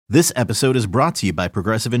This episode is brought to you by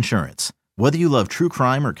Progressive Insurance. Whether you love true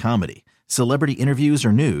crime or comedy, celebrity interviews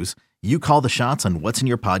or news, you call the shots on what's in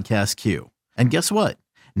your podcast queue. And guess what?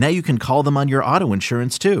 Now you can call them on your auto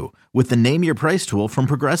insurance too with the Name Your Price tool from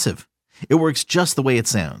Progressive. It works just the way it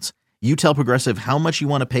sounds. You tell Progressive how much you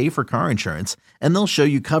want to pay for car insurance, and they'll show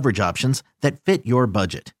you coverage options that fit your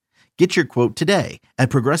budget. Get your quote today at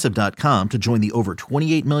Progressive.com to join the over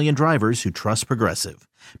 28 million drivers who trust Progressive.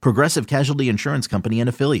 Progressive Casualty Insurance Company and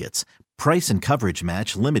Affiliates. Price and coverage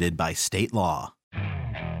match limited by state law.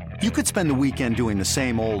 You could spend the weekend doing the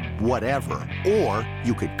same old whatever, or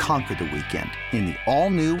you could conquer the weekend in the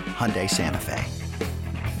all-new Hyundai Santa Fe.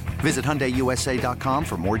 Visit HyundaiUSA.com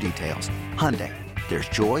for more details. Hyundai, there's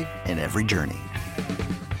joy in every journey.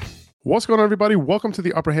 What's going on, everybody? Welcome to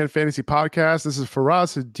the Upper Hand Fantasy Podcast. This is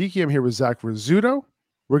Faraz Siddiqui. I'm here with Zach Rizzuto.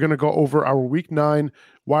 We're going to go over our Week 9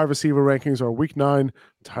 wide receiver rankings, our Week 9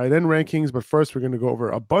 tight end rankings. But first, we're going to go over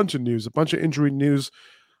a bunch of news, a bunch of injury news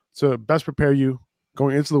to best prepare you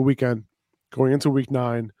going into the weekend, going into Week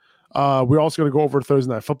 9. We're also going to go over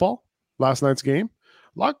Thursday Night Football, last night's game.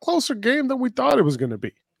 A lot closer game than we thought it was going to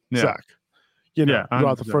be, Zach.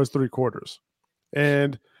 Throughout the first three quarters.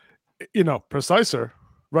 And, Preciser,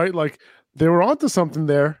 right? Like, they were onto something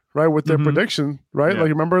there, right, with their prediction, right? Yeah. Like,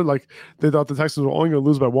 remember, like, they thought the Texans were only going to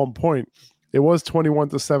lose by 1 point. It was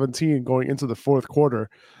 21-17 going into the fourth quarter.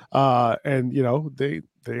 And, they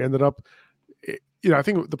ended up, I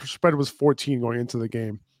think the spread was 14 going into the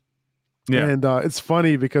game. Yeah. And it's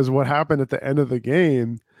funny because what happened at the end of the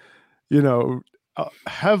game,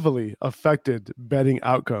 heavily affected betting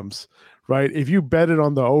outcomes, right? If you betted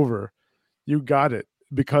on the over, you got it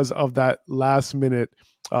because of that last minute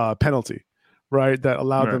penalty, right? That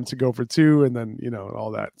allowed them to go for two and then,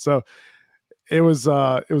 all that. So it was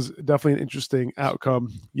definitely an interesting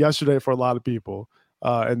outcome yesterday for a lot of people.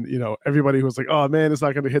 And, everybody who was like, oh man, it's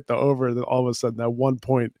not going to hit the over. And then all of a sudden that 1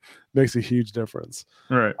 point makes a huge difference.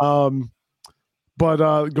 Right.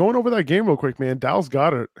 But going over that game real quick, man, Dallas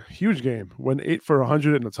Goedert, huge game. Went 8 for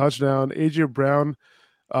 100 and a touchdown. A.J. Brown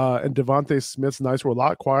and Devontae Smith's nights were a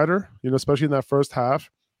lot quieter, especially in that first half.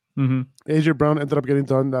 Mm-hmm. A.J. Brown ended up getting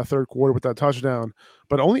done that third quarter with that touchdown,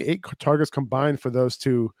 but only 8 targets combined for those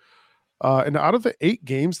two. And out of the 8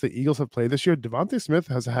 games the Eagles have played this year, Devontae Smith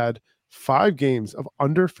has had 5 games of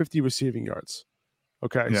under 50 receiving yards.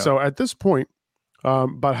 Okay, so at this point,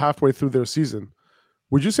 about halfway through their season,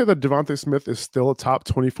 would you say that Devontae Smith is still a top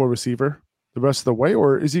 24 receiver the rest of the way,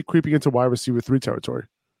 or is he creeping into wide receiver 3 territory?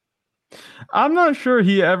 I'm not sure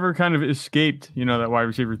he ever kind of escaped, that wide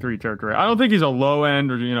receiver 3 territory. I don't think he's a low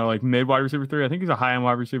end or, like mid wide receiver 3. I think he's a high end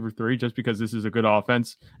wide receiver 3 just because this is a good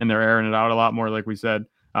offense and they're airing it out a lot more, like we said.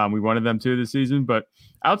 We wanted them to this season. But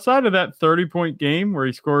outside of that 30-point game where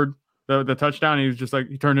he scored the touchdown, he was just like,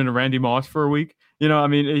 he turned into Randy Moss for a week.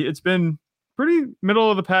 It's been pretty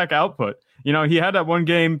middle of the pack output. He had that one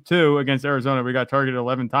game too against Arizona. We got targeted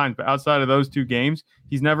 11 times, but outside of those 2 games,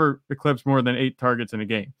 he's never eclipsed more than 8 targets in a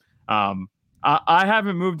game. I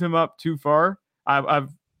haven't moved him up too far. I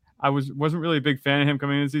wasn't really a big fan of him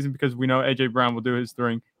coming into the season because we know AJ Brown will do his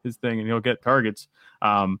thing and he'll get targets.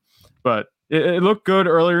 But it looked good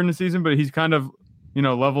earlier in the season, but he's kind of,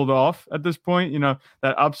 leveled off at this point.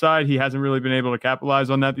 That upside, he hasn't really been able to capitalize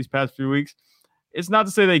on that these past few weeks. It's not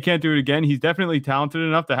to say they can't do it again. He's definitely talented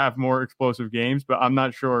enough to have more explosive games, but I'm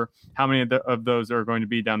not sure how many of those are going to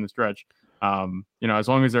be down the stretch. As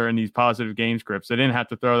long as they're in these positive game scripts, they didn't have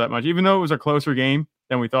to throw that much, even though it was a closer game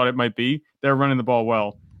than we thought it might be. They're running the ball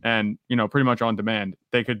well and, pretty much on demand.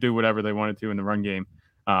 They could do whatever they wanted to in the run game.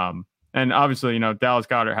 And obviously, Dallas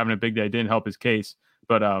Goedert having a big day didn't help his case,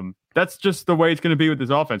 but that's just the way it's going to be with this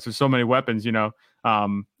offense. There's so many weapons,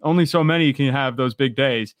 only so many can have those big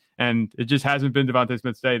days. And it just hasn't been Devontae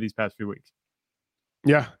Smith's day these past few weeks.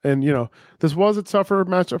 Yeah, and this was a tougher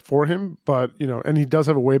matchup for him, but and he does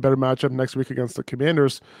have a way better matchup next week against the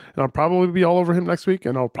Commanders, and I'll probably be all over him next week,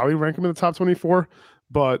 and I'll probably rank him in the top 24.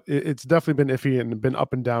 But it's definitely been iffy and been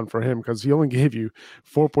up and down for him because he only gave you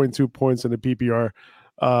 4.2 points in the PPR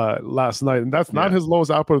last night, and that's not his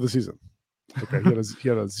lowest output of the season. Okay, he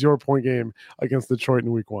had a 0-point game against Detroit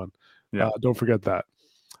in Week 1. Yeah, don't forget that.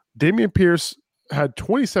 Dameon Pierce had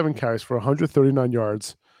 27 carries for 139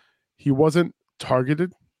 yards. He wasn't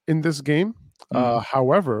targeted in this game.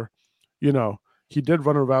 However, he did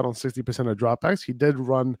run around on 60% of dropbacks. He did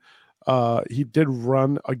run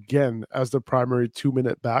again as the primary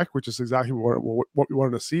 2-minute back, which is exactly what we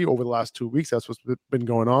wanted to see over the last 2 weeks. That's what's been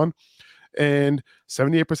going on. And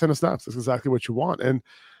 78% of snaps. That's exactly what you want. And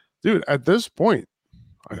dude, at this point,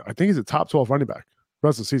 I think he's a top 12 running back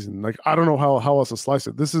rest of the season. Like, I don't know how else to slice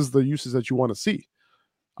it. This is the uses that you want to see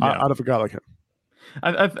out of a guy like him.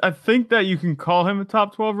 I think that you can call him a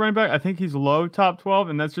top 12 running back. I think he's low top 12,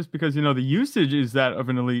 and that's just because the usage is that of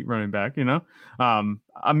an elite running back.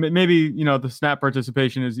 Maybe the snap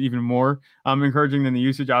participation is even more encouraging than the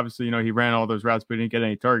usage. Obviously, he ran all those routes, but he didn't get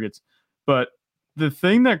any targets. But the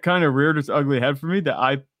thing that kind of reared its ugly head for me that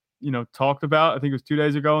I talked about, I think it was 2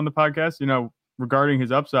 days ago on the podcast, regarding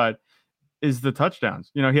his upside, is the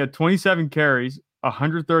touchdowns. He had 27 carries,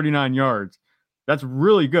 139 yards. That's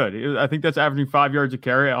really good. I think that's averaging 5 yards a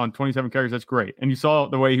carry on 27 carries. That's great. And you saw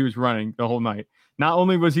the way he was running the whole night. Not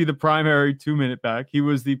only was he the primary 2-minute back, he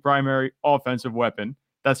was the primary offensive weapon.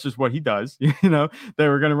 That's just what he does. They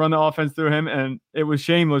were going to run the offense through him, and it was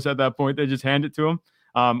shameless at that point. They just handed it to him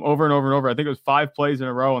over and over and over. I think it was 5 plays in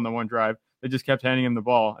a row on the one drive. They just kept handing him the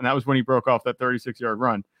ball, and that was when he broke off that 36-yard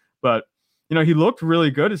run. But he looked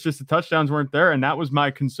really good. It's just the touchdowns weren't there, and that was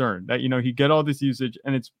my concern. That he get all this usage,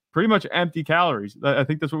 and it's pretty much empty calories. I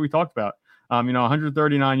think that's what we talked about.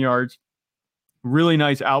 139 yards, really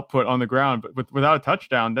nice output on the ground, but without a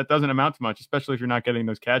touchdown, that doesn't amount to much, especially if you're not getting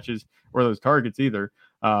those catches or those targets either.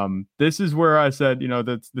 This is where I said,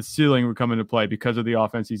 that the ceiling would come into play because of the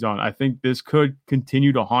offense he's on. I think this could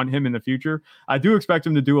continue to haunt him in the future. I do expect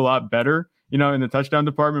him to do a lot better, in the touchdown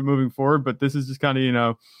department moving forward, but this is just kind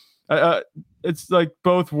of, it's like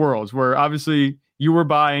both worlds where obviously you were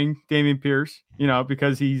buying Dameon Pierce,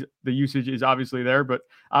 because the usage is obviously there, but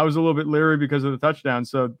I was a little bit leery because of the touchdown.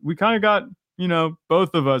 So we kind of got,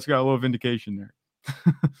 both of us got a little vindication there.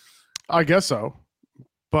 I guess so.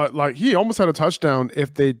 But he almost had a touchdown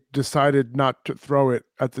if they decided not to throw it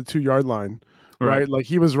at the 2-yard line, right? Like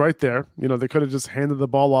he was right there. They could have just handed the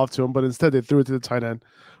ball off to him, but instead they threw it to the tight end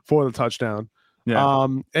for the touchdown. Yeah.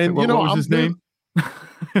 And what was his name?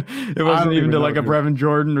 It wasn't even to like a Brevin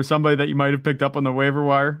Jordan or somebody that you might have picked up on the waiver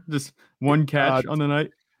wire. Just one catch on the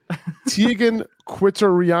night. Tegan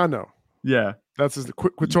Quitoriano. Yeah. That's his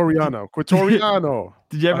Quitoriano.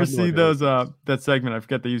 Did you ever see those that segment? I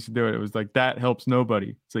forget they used to do it. It was like, that helps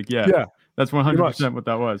nobody. It's like, yeah. That's 100% what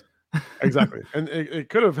that was. Exactly. And it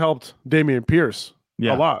could have helped Dameon Pierce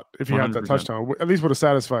a lot if he 100%. Had that touchdown. At least would have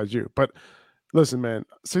satisfied you. But listen, man,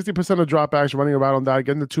 60% of dropbacks, running around on that,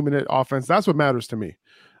 getting the 2-minute offense, that's what matters to me,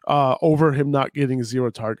 over him not getting 0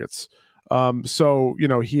 targets. So,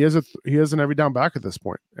 he is an every down back at this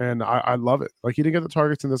point, and I love it. Like, he didn't get the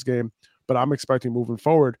targets in this game, but I'm expecting moving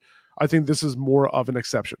forward, I think this is more of an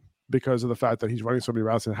exception because of the fact that he's running so many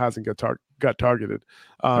routes and hasn't got targeted.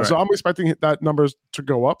 So I'm expecting that numbers to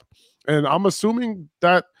go up, and I'm assuming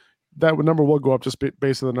that number will go up just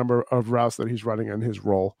based on the number of routes that he's running and his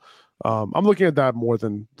role. I'm looking at that more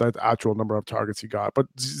than the actual number of targets he got, but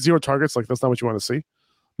 0 targets, like that's not what you want to see.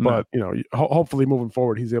 No. But hopefully moving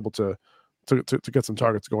forward, he's able to get some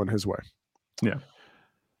targets going his way. Yeah.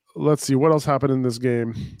 Let's see what else happened in this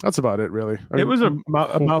game. That's about it, really.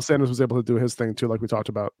 Miles Sanders was able to do his thing too, like we talked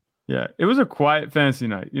about. Yeah, it was a quiet fantasy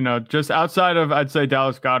night. Just outside of, I'd say,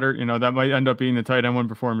 Dallas Goedert. That might end up being the tight end 1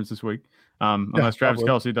 performance this week, unless Travis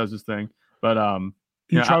Kelce does his thing. But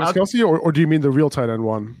Travis Kelce, or do you mean the real tight end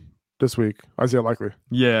one this week, Isaiah Likely?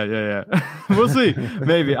 Yeah. We'll see.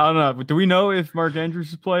 Maybe, I don't know. Do we know if Mark Andrews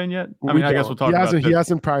is playing yet? I guess we'll talk about it. He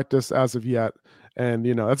hasn't practiced as of yet. And,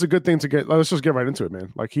 that's a good thing to get. Let's just get right into it,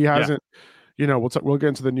 man. Like, he hasn't, we'll get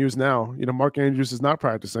into the news now. Mark Andrews is not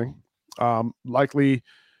practicing. Likely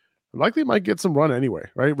might get some run anyway,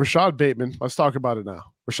 right? Rashad Bateman, let's talk about it now.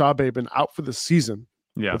 Rashad Bateman out for the season.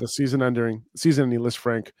 Yeah. With a season-ending Lisfranc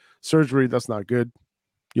Frank surgery. That's not good.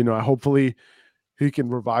 Hopefully he can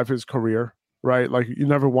revive his career, right? Like, you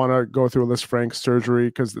never want to go through a Lisfranc surgery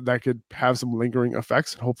because that could have some lingering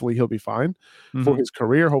effects. Hopefully he'll be fine for his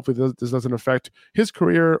career. Hopefully this doesn't affect his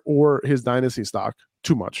career or his dynasty stock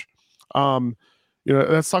too much.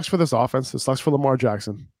 That sucks for this offense. It sucks for Lamar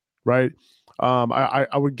Jackson, right?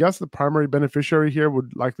 I would guess the primary beneficiary here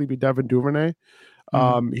would likely be Devin Duvernay.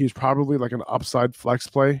 He's probably like an upside flex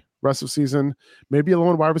play rest of season, maybe a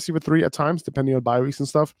lone wide receiver 3 at times, depending on bye weeks and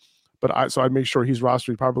stuff. But I'd make sure he's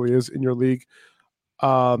rostered. He probably is in your league.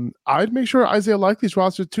 I'd make sure Isaiah Likely's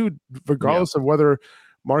rostered too, regardless of whether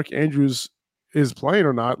Mark Andrews is playing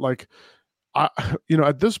or not. Like,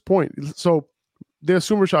 at this point, so they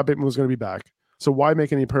assume Rashad Bateman was going to be back. So why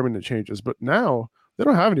make any permanent changes? But now they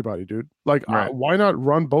don't have anybody, dude. Like, why not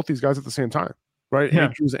run both these guys at the same time, right? Yeah.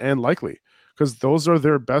 Andrews and Likely, because those are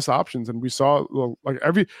their best options. And we saw, no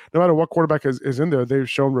matter what quarterback is in there, they've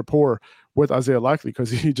shown rapport with Isaiah Likely because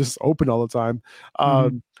he just open all the time.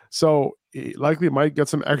 So Likely might get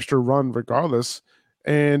some extra run regardless.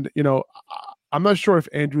 And, I'm not sure if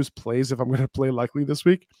Andrews plays, if I'm going to play Likely this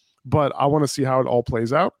week, but I want to see how it all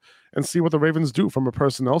plays out. and see what the Ravens do from a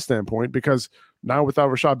personnel standpoint, because now without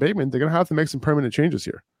Rashad Bateman, they're going to have to make some permanent changes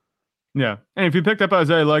here. Yeah. And if you picked up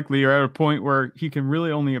Isaiah Likely, you're at a point where he can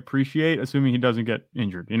really only appreciate, assuming he doesn't get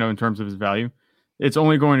injured, in terms of his value. It's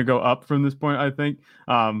only going to go up from this point, I think.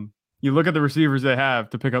 You look at the receivers they have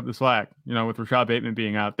to pick up the slack, with Rashad Bateman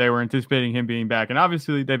being out. They were anticipating him being back. And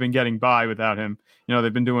obviously they've been getting by without him.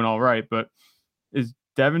 They've been doing all right. But is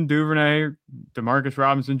Devin Duvernay, Demarcus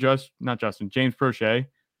Robinson, James Prochet,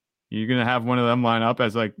 you're going to have one of them line up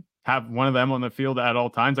as have one of them on the field at all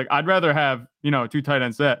times? I'd rather have, a 2 tight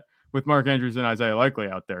end set with Mark Andrews and Isaiah Likely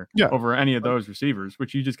out there over any of those receivers,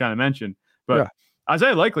 which you just kind of mentioned. But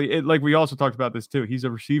Isaiah Likely, we also talked about this too. He's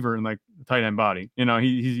a receiver in a tight end body.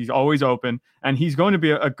 He's always open, and he's going to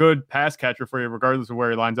be a good pass catcher for you, regardless of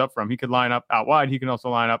where he lines up from. He could line up out wide. He can also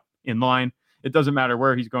line up in line. It doesn't matter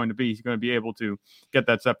where he's going to be. He's going to be able to get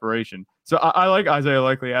that separation. So I like Isaiah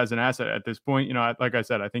Likely as an asset at this point. Like I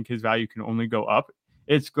said, I think his value can only go up.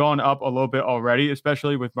 It's gone up a little bit already,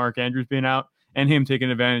 especially with Mark Andrews being out and him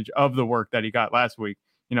taking advantage of the work that he got last week.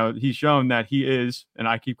 He's shown that he is, and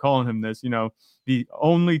I keep calling him this, the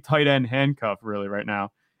only tight end handcuff really right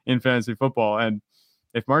now in fantasy football. And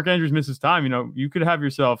if Mark Andrews misses time, you could have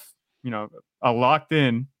yourself, a locked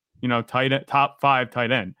in, top 5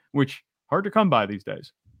 tight end, which hard to come by these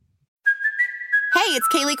days. Hey, it's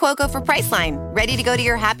Kaylee Cuoco for Priceline. Ready to go to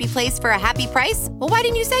your happy place for a happy price? Well, why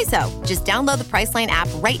didn't you say so? Just download the Priceline app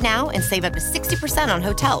right now and save up to 60% on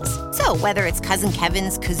hotels. So whether it's Cousin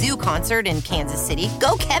Kevin's Kazoo Concert in Kansas City,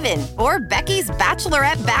 go Kevin, or Becky's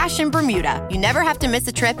Bachelorette Bash in Bermuda, you never have to miss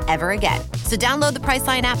a trip ever again. So download the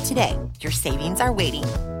Priceline app today. Your savings are waiting.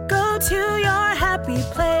 Go to your happy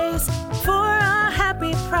place for a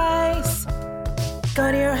happy price.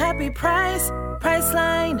 Go to your happy price,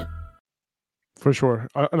 Priceline. For sure.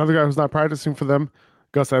 Another guy who's not practicing for them,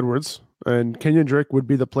 Gus Edwards. And Kenyon Drake would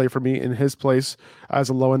be the play for me in his place as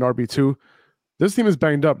a low-end RB2. This team is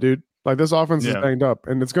banged up, dude. This offense is banged up.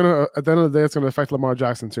 And it's going to, at the end of the day, it's going to affect Lamar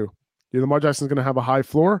Jackson too. Lamar Jackson's going to have a high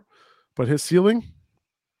floor, but his ceiling,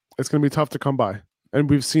 it's going to be tough to come by. And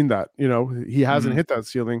we've seen that. He hasn't hit that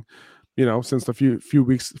ceiling, since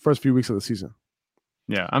the first few weeks of the season.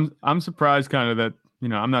 Yeah, I'm surprised kind of that.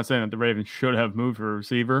 I'm not saying that the Ravens should have moved for a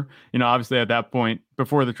receiver. Obviously at that point,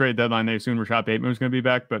 before the trade deadline, they assumed Rashad Bateman was going to be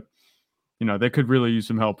back, but, they could really use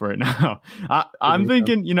some help right now. I'm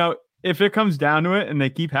thinking, if it comes down to it and they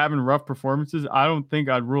keep having rough performances, I don't think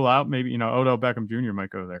I'd rule out maybe, Odell Beckham Jr. might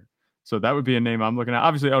go there. So that would be a name I'm looking at.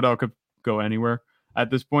 Obviously, Odell could go anywhere at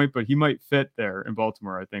this point, but he might fit there in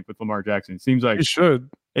Baltimore, I think, with Lamar Jackson. It seems like he should.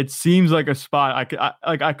 It seems like a spot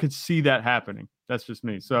I could see that happening. That's just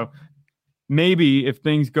me. So maybe if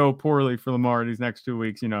things go poorly for Lamar these next 2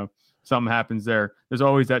 weeks, something happens there. There's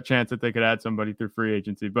always that chance that they could add somebody through free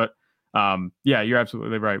agency. But you're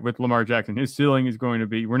absolutely right. With Lamar Jackson, his ceiling is going to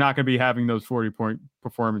be, we're not going to be having those 40-point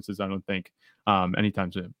performances, I don't think,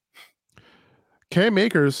 anytime soon. Cam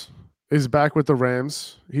Akers is back with the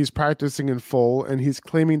Rams. He's practicing in full, and he's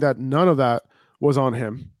claiming that none of that was on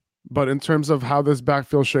him. But in terms of how this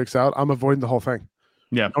backfield shakes out, I'm avoiding the whole thing.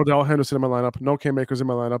 Yeah. No Darrell Henderson in my lineup. No Cam Akers in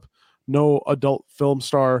my lineup. No adult film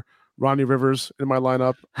star Ronnie Rivers in my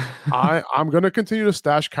lineup. I'm going to continue to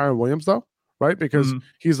stash Kyron Williams, though, right? Because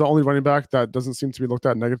he's the only running back that doesn't seem to be looked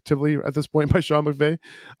at negatively at this point by Sean McVay.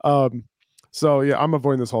 I'm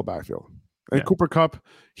avoiding this whole backfield. And Cooper Kupp,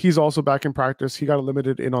 he's also back in practice. He got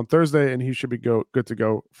limited in on Thursday, and he should be good to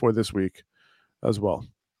go for this week as well.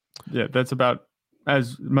 Yeah, that's about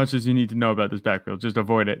as much as you need to know about this backfield. Just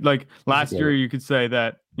avoid it. Like last year, you could say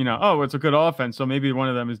that, it's a good offense, so maybe one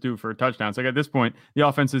of them is due for a touchdown. It's like at this point, the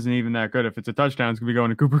offense isn't even that good. If it's a touchdown, it's going to be going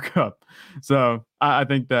to Cooper Kupp. So I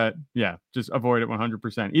think that, just avoid it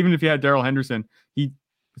 100%. Even if you had Darrell Henderson,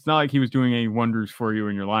 it's not like he was doing any wonders for you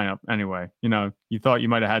in your lineup anyway. You thought you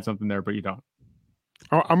might have had something there, but you don't.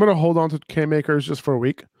 I'm going to hold on to Cam Akers just for a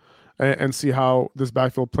week and see how this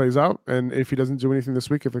backfield plays out. And if he doesn't do anything this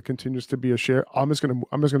week, if it continues to be a share, I'm just going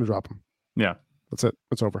to drop him. Yeah. That's it.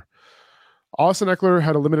 It's over. Austin Eckler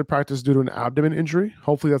had a limited practice due to an abdomen injury.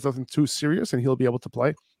 Hopefully that's nothing too serious and he'll be able to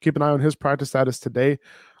play. Keep an eye on his practice status today.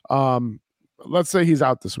 Let's say he's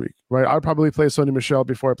out this week, right? I'd probably play Sony Michel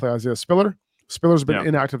before I play Isaiah Spiller. Spiller's been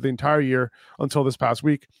inactive the entire year until this past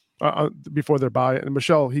week before their bye. And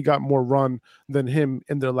Michel, he got more run than him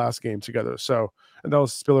in their last game together. So, and that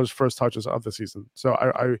was Spiller's first touches of the season. So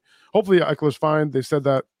I hopefully Eckler's it They said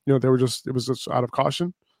that, it was just out of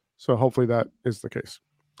caution. So hopefully that is the case.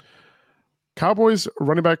 Cowboys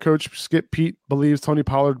running back coach Skip Pete believes Tony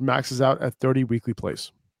Pollard maxes out at 30 weekly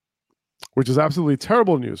plays, which is absolutely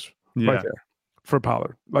terrible news right there for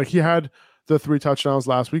Pollard. Like he had the 3 touchdowns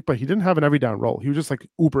last week, but he didn't have an every down role. He was just like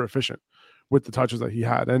uber efficient with the touches that he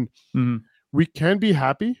had. And we can be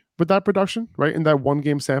happy with that production, right? In that 1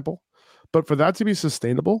 game sample. But for that to be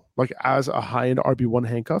sustainable, like as a high-end RB1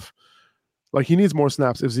 handcuff, like he needs more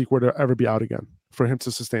snaps if Zeke were to ever be out again for him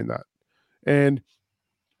to sustain that. And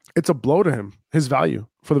it's a blow to him, his value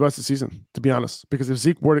for the rest of the season, to be honest. Because if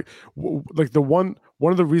Zeke were to, like one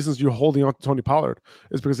of the reasons you're holding on to Tony Pollard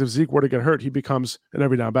is because if Zeke were to get hurt, he becomes an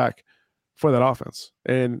every down back for that offense.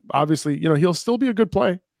 And obviously, he'll still be a good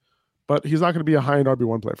play, but he's not going to be a high-end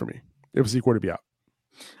RB1 play for me if Zeke were to be out.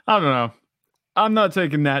 I don't know. I'm not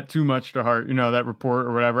taking that too much to heart, that report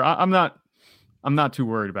or whatever. I'm not too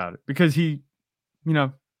worried about it because he,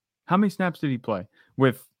 how many snaps did he play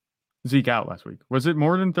with Zeke out last week? Was it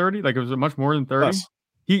more than 30? Like, was it much more than 30? Yes.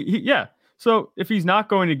 Yeah. So if he's not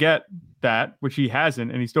going to get that, which he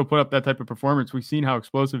hasn't, and he still put up that type of performance, we've seen how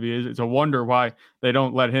explosive he is. It's a wonder why they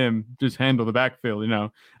don't let him just handle the backfield,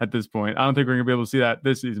 at this point. I don't think we're going to be able to see that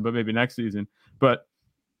this season, but maybe next season. But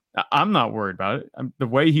I'm not worried about it. The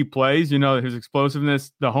way he plays, his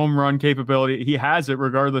explosiveness, the home run capability, he has it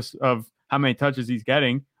regardless of how many touches he's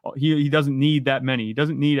getting. He doesn't need that many. He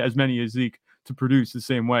doesn't need as many as Zeke to produce the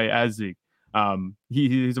same way as Zeke.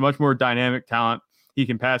 He's a much more dynamic talent. He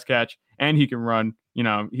can pass catch and he can run.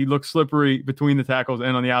 He looks slippery between the tackles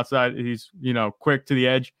and on the outside. He's, quick to the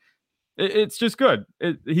edge. It's just good.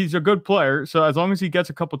 He's a good player. So as long as he gets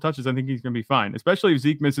a couple touches, I think he's going to be fine. Especially if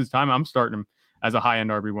Zeke misses time, I'm starting him as a high-end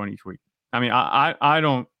RB1 each week. I mean, I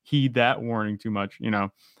don't heed that warning too much.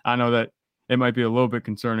 I know that it might be a little bit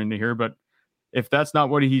concerning to hear, but if that's not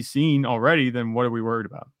what he's seen already, then what are we worried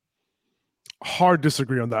about? Hard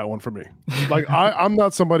disagree on that one for me. Like, I'm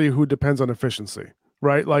not somebody who depends on efficiency,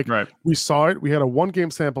 right? Like, We saw it. We had a 1-game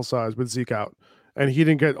sample size with Zeke out, and he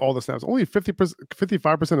didn't get all the snaps. Only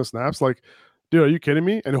 55% of snaps. Like, dude, are you kidding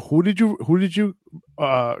me? And who did you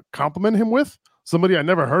compliment him with? Somebody I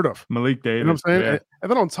never heard of. Malik Davis. You know what I'm saying? Yeah. And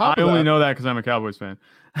then on top I of that, only know that because I'm a Cowboys fan.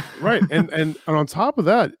 Right. And on top of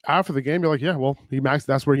that, after the game, you're like, yeah, well,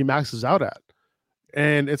 that's where he maxes out at.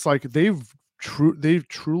 And it's like they've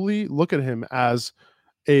truly look at him as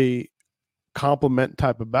a complement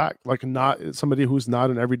type of back, like not somebody who's not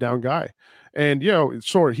an every down guy. And,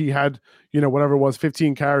 sure, he had, whatever it was,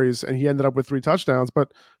 15 carries, and he ended up with 3 touchdowns.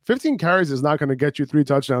 But 15 carries is not going to get you 3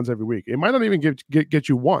 touchdowns every week. It might not even get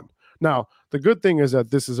you 1. Now, the good thing is that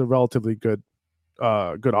this is a relatively good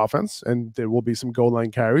offense, and there will be some goal line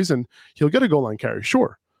carries, and he'll get a goal line carry,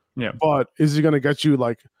 sure. Yeah. But is he going to get you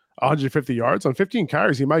like 150 yards on 15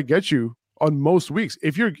 carries? He might get you on most weeks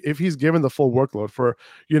if he's given the full workload for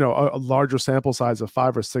a larger sample size of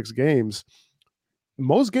 5 or 6 games.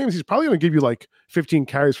 Most games he's probably going to give you like 15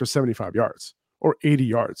 carries for 75 yards or 80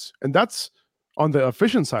 yards, and that's on the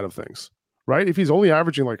efficient side of things. Right? If he's only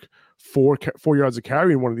averaging like 4 yards a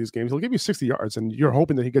carry in one of these games, he'll give you 60 yards, and you're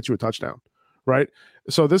hoping that he gets you a touchdown, right?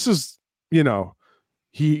 So this is, he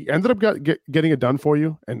ended up getting it done for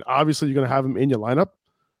you, and obviously you're going to have him in your lineup,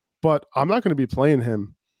 but I'm not going to be playing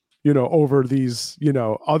him, over these,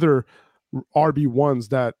 other RB1s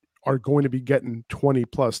that are going to be getting 20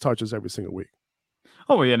 plus touches every single week.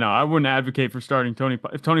 Oh, yeah, no, I wouldn't advocate for starting Tony.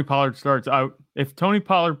 If Tony Pollard starts out, if Tony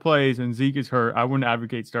Pollard plays and Zeke is hurt, I wouldn't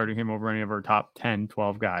advocate starting him over any of our top 10,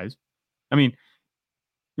 12 guys. I mean,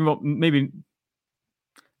 well, maybe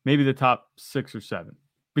the top 6 or 7,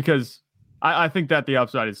 because I think that the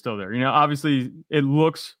upside is still there. Obviously it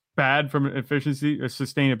looks bad from an efficiency, a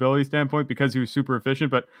sustainability standpoint because he was super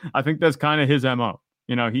efficient, but I think that's kind of his MO.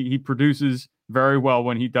 He produces very well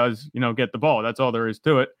when he does, get the ball. That's all there is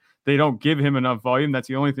to it. They don't give him enough volume. That's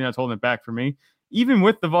the only thing that's holding it back for me. Even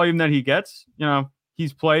with the volume that he gets,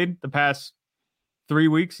 he's played the past 3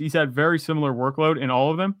 weeks. He's had very similar workload in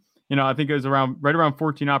all of them. I think it was right around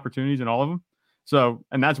 14 opportunities in all of them. So,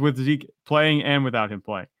 and that's with Zeke playing and without him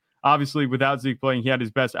playing. Obviously, without Zeke playing, he had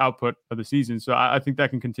his best output of the season. So I think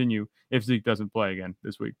that can continue if Zeke doesn't play again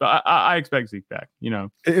this week. But I expect Zeke back.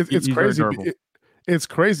 It's crazy. It's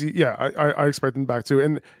crazy. Yeah, I expect him back too.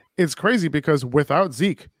 And it's crazy because without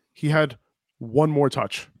Zeke, he had 1 more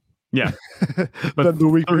touch. Yeah. But the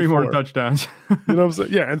week 3 before. more touchdowns. You know what I'm saying?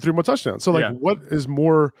 Yeah, and 3 more touchdowns. So, like, Yeah. what is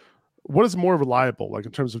more reliable, like,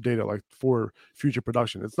 in terms of data, like, for future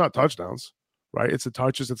production? It's not touchdowns, right? It's the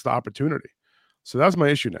touches, it's the opportunity. So that's my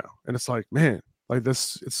issue now. And it's like, man, like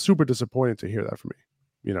this, it's super disappointing to hear that from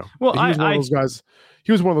me, Well, he was one of those guys.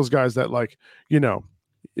 He was one of those guys that, like,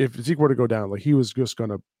 if Zeke were to go down, like, he was just going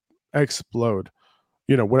to explode,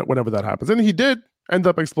 whenever that happens. And he did end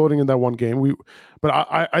up exploding in that one game. But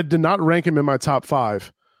I did not rank him in my top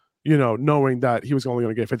 5 knowing that he was only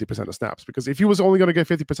going to get 50% of snaps. Because if he was only going to get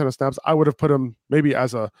 50% of snaps, I would have put him maybe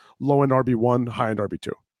as a low-end RB1, high-end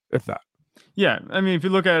RB2, if that. Yeah, I mean, if you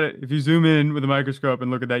look at it, if you zoom in with a microscope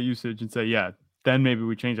and look at that usage and say, yeah, then maybe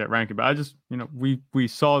we change that ranking. But I just, we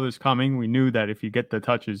saw this coming. We knew that if you get the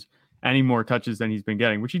touches, any more touches than he's been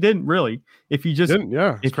getting, which he didn't really. If he just,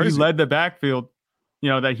 if he led the backfield,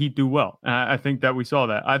 that he'd do well. I think that we saw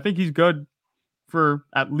that. I think he's good for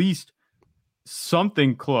at least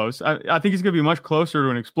something close. I think he's going to be much closer to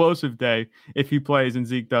an explosive day if he plays and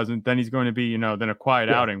Zeke doesn't. Then he's going to be, than a quiet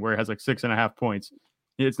outing where he has like 6.5 points.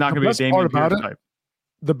 It's not going to be a Damian Pierce type.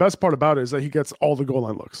 The best part about it is that he gets all the goal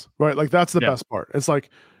line looks, right? Like that's the best part. It's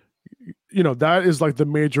like, that is like the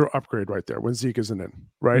major upgrade right there when Zeke isn't in,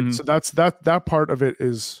 right? Mm-hmm. So that's that part of it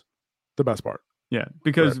is the best part. Yeah,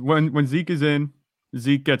 because when Zeke is in,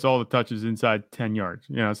 Zeke gets all the touches inside 10 yards.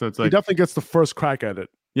 So it's like he definitely gets the first crack at it.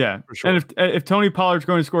 Yeah, for sure. And if Tony Pollard's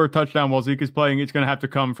going to score a touchdown while Zeke is playing, it's going to have to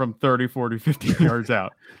come from 30, 40, 50 yards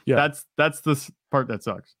out. Yeah, that's the part that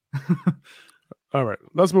sucks. All right,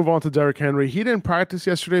 let's move on to Derrick Henry. He didn't practice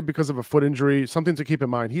yesterday because of a foot injury. Something to keep in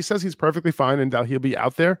mind. He says he's perfectly fine and that he'll be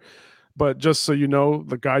out there. But just so you know,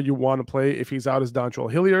 the guy you want to play if he's out is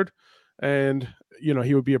Dontrell Hilliard. And,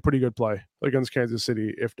 he would be a pretty good play against Kansas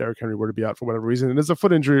City if Derrick Henry were to be out for whatever reason. And it's a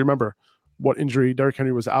foot injury. Remember what injury Derrick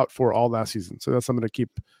Henry was out for all last season. So that's something to keep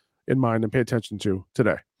in mind and pay attention to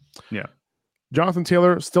today. Yeah. Jonathan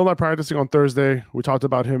Taylor still not practicing on Thursday. We talked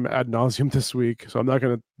about him ad nauseum this week, so I'm not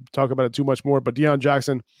going to talk about it too much more. But Deion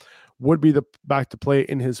Jackson would be the back to play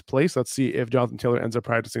in his place. Let's see if Jonathan Taylor ends up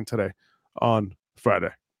practicing today on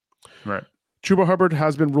Friday. Right. Chuba Hubbard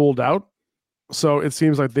has been ruled out, so it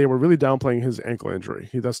seems like they were really downplaying his ankle injury.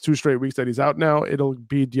 That's 2 straight weeks that he's out now. It'll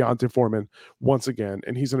be Deontay Foreman once again,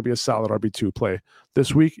 and he's going to be a solid RB2 play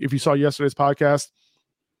this week. If you saw yesterday's podcast,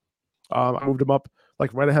 I moved him up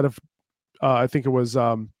like right ahead of I think it was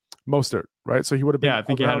Mostert, right? So he would have been I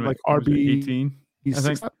think he had like RB 18.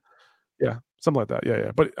 Yeah, something like that.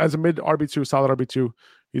 Yeah. But as a mid RB2, solid RB2,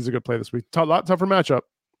 he's a good play this week. A lot tougher matchup,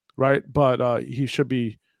 right? But he should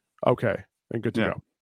be okay and good to go.